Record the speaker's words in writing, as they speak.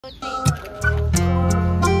Main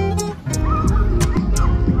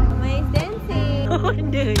dancing.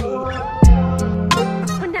 Benda ni.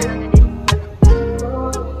 Penat lah dia.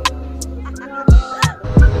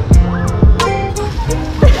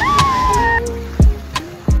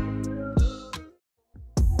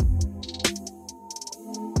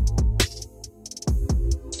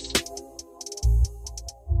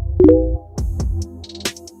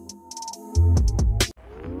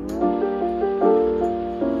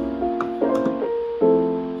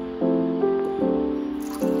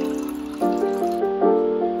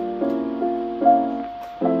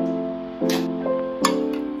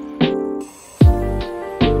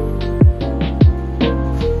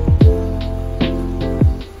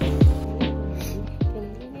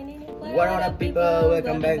 What up people,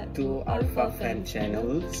 welcome back to Arfa Fam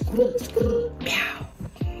Channel.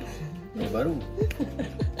 Baru.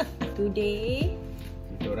 Today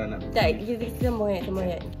Kita orang nak tak, kita sambung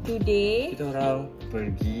ayat. Today kita orang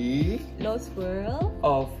pergi swirl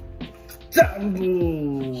of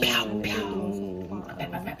tambun. Sayang,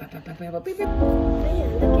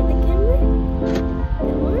 look at the camera.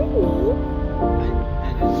 Good morning.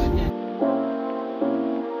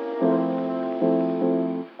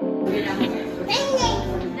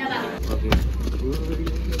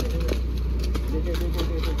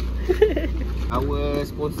 Our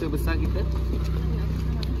sponsor besar kita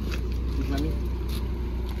Mami.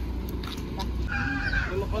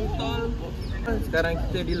 Tolong kontol. Sekarang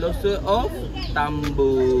kita di swirl of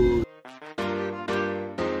tambun.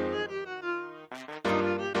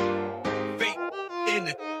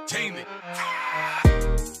 Entertainment.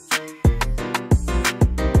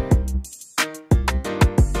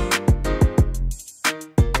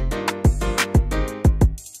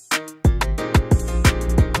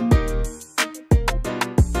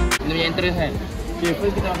 Ini yang terus kan? Okay,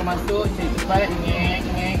 first kita akan masuk, cari tempat.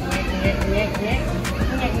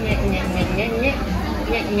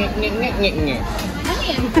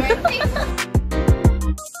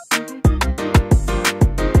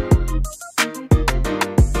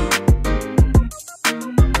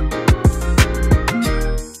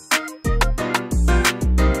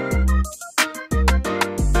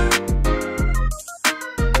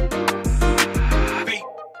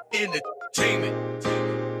 Entertainment.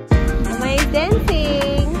 Main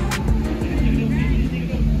dancing.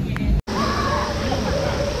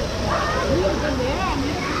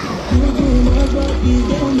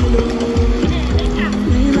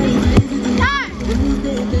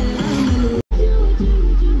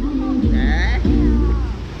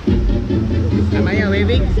 Namanya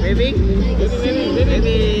waving.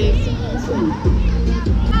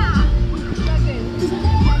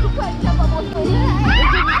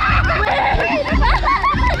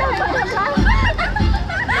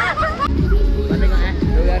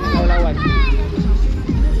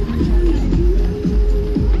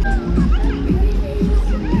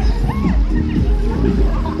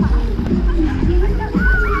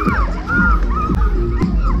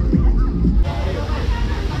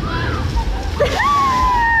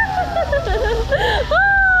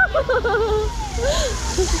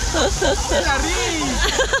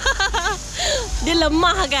 Dia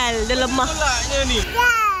lemah kan? Dia lemah. Tolaknya ni.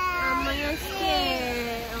 Mama yang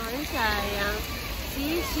scared. Oh, ni sayang.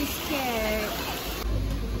 See, she's scared.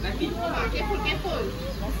 Nanti. Careful.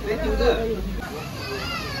 Nanti ke?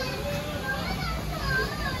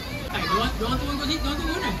 Diorang tunggu ni.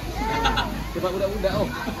 Sebab budak-budak oh.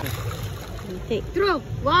 Take. Throw.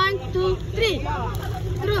 1, 2, 3.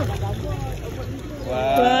 Throw.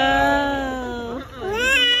 Wow.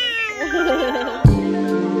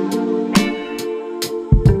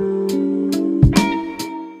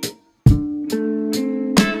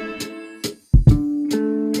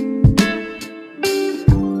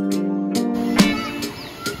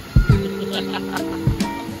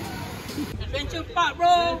 Adventure Park,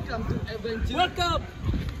 bro. Welcome to Adventure. Welcome.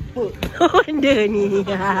 Benda ni.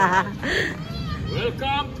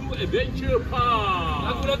 Welcome to Adventure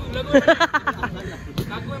Park. Lagu.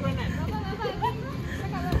 Lagu yang mana?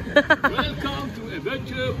 Welcome to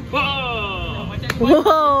Adventure Park.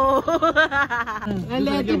 Wow.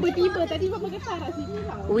 Alah, tiba-tiba tadi Mama getar kat sini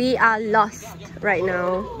tau. We are lost right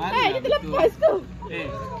now. Dia terlepas tu.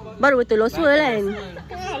 Baru betul swirl kan?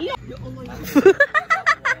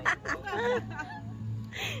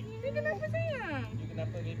 Dia kenapa sayang?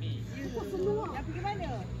 Kenapa baby? Kau seluar. Nak pergi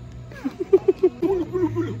mana?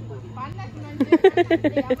 Panas manja.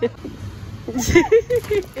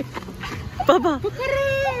 Baba.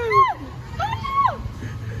 Tolong!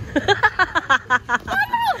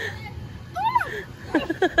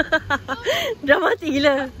 Dramatik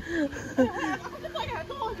gila.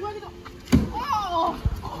 Bom,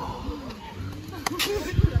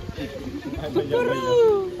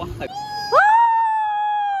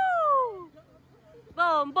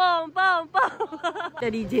 bom, bom, bom.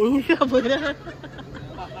 Jadi DJ ni ke apa dah?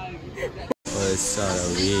 Besar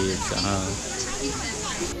waves.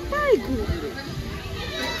 Bagus.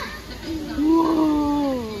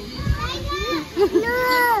 Wow.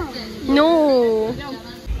 No.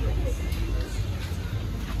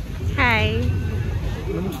 Hi.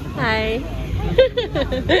 Hi.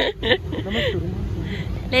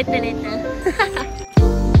 Later.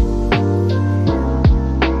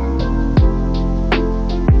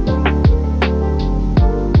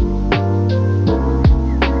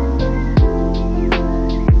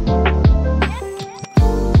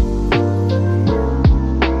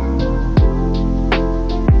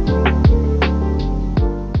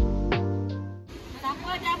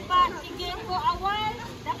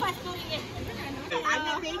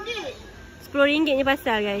 RM10 ni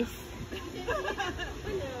pasal guys.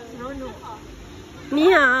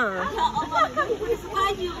 Ni ha.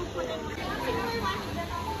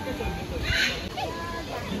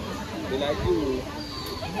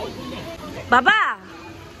 Baba,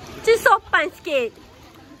 cuy sopan sikit.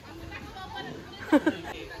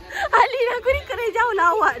 Alin, aku ni kena jauh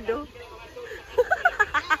lawak tu.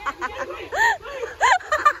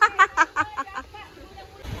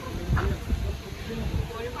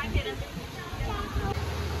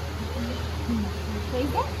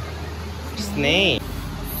 Snake.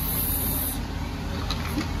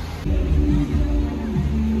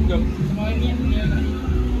 Jom.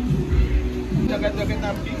 Jangan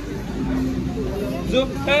nabi.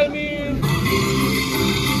 Zoom, tell me.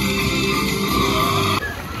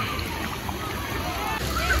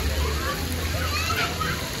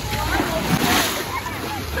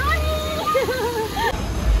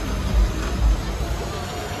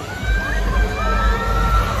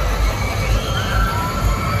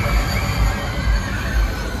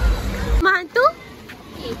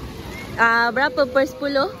 Berapa per 10?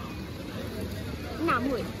 6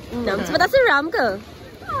 pun. 6. Sebab tak seram ke?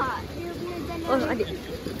 Tak, dia punya jalan. Oh, adik.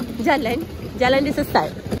 Jalan dia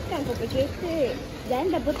sesat. Kan kau pergi kereta.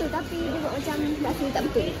 Jalan dah betul tapi dia buat macam rasa tak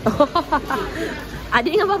betul.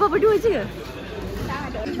 Adik dengan bapa berdua je ke?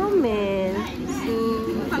 Tak ada. Comel.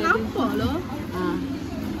 Tak nampak lah.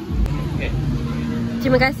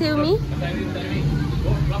 Terima kasih Umi.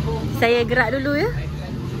 Saya gerak dulu ya.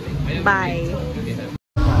 Bye.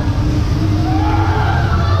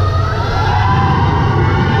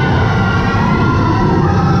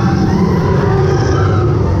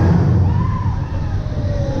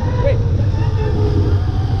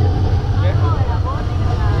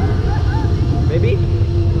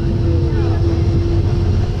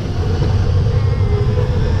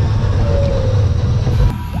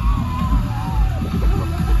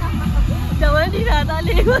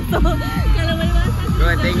 Kalau boleh masak.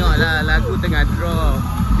 Korang tengoklah lagu tengah drop.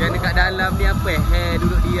 Yang dekat dalam ni apa? Hair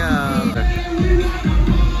duduk diam.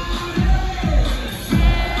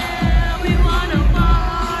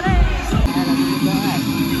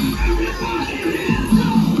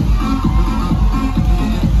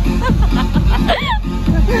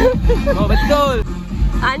 Oh betul.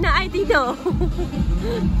 Anak I tidur.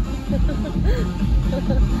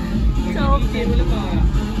 Cantik.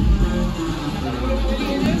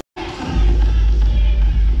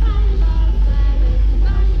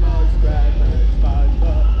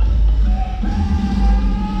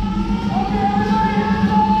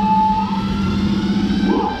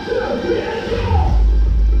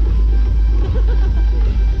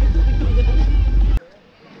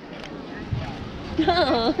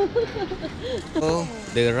 Oh,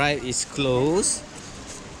 the ride is closed.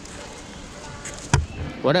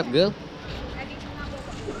 What up, girl?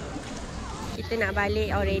 Kita nak balik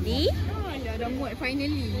already. Dah muat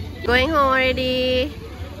finally. Going home already.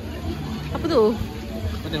 Apa tu?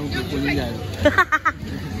 Apa dah untuk pulangkan?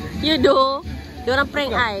 You do. Diorang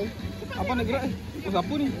prank I. Apa nak gerak? Oh,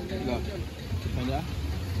 siapa ni? Enggak. Banyak.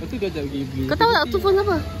 Lepas tu dia ajak pergi beli. Kau tahu tak tu phone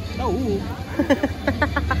siapa? Tahu.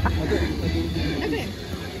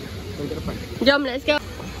 Jom, let's go.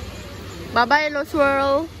 Bye bye, lo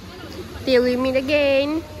swirl. Till we meet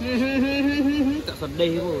again. Tak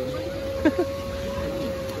sedih pun.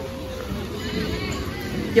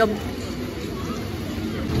 Jom.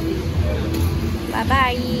 Bye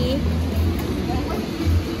bye.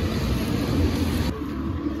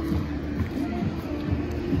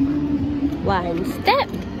 One step.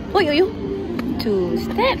 Oh, yo. 2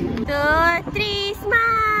 step. 2, 3,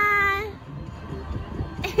 smile.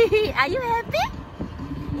 Are you happy?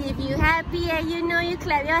 If you happy and you know, you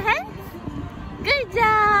clap your hands.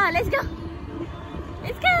 Kerja. Let's go.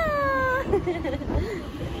 Let's go.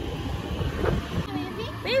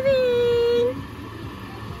 Waving.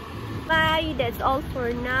 Bye. That's all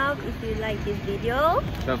for now. If you like this video,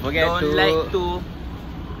 Don't forget to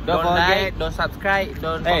don't subscribe,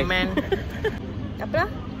 don't comment. apa lah?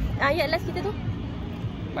 Ayat last kita tu.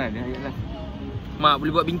 Mana dia ayat lah. Mak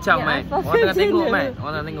boleh buat bincang, Ya, Mat. Arfa Orang tengah Fam tengok, Channel. Mat.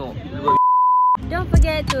 Orang tengah tengok. Boleh buat Don't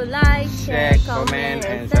forget to like, share, comment,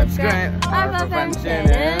 and subscribe Arfa Fam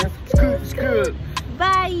Channel. Screw.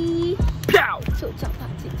 Bye. Pow. Cuk, cuk,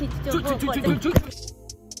 cuk, cuk, cuk, cuk, cuk, cuk, cuk, cuk.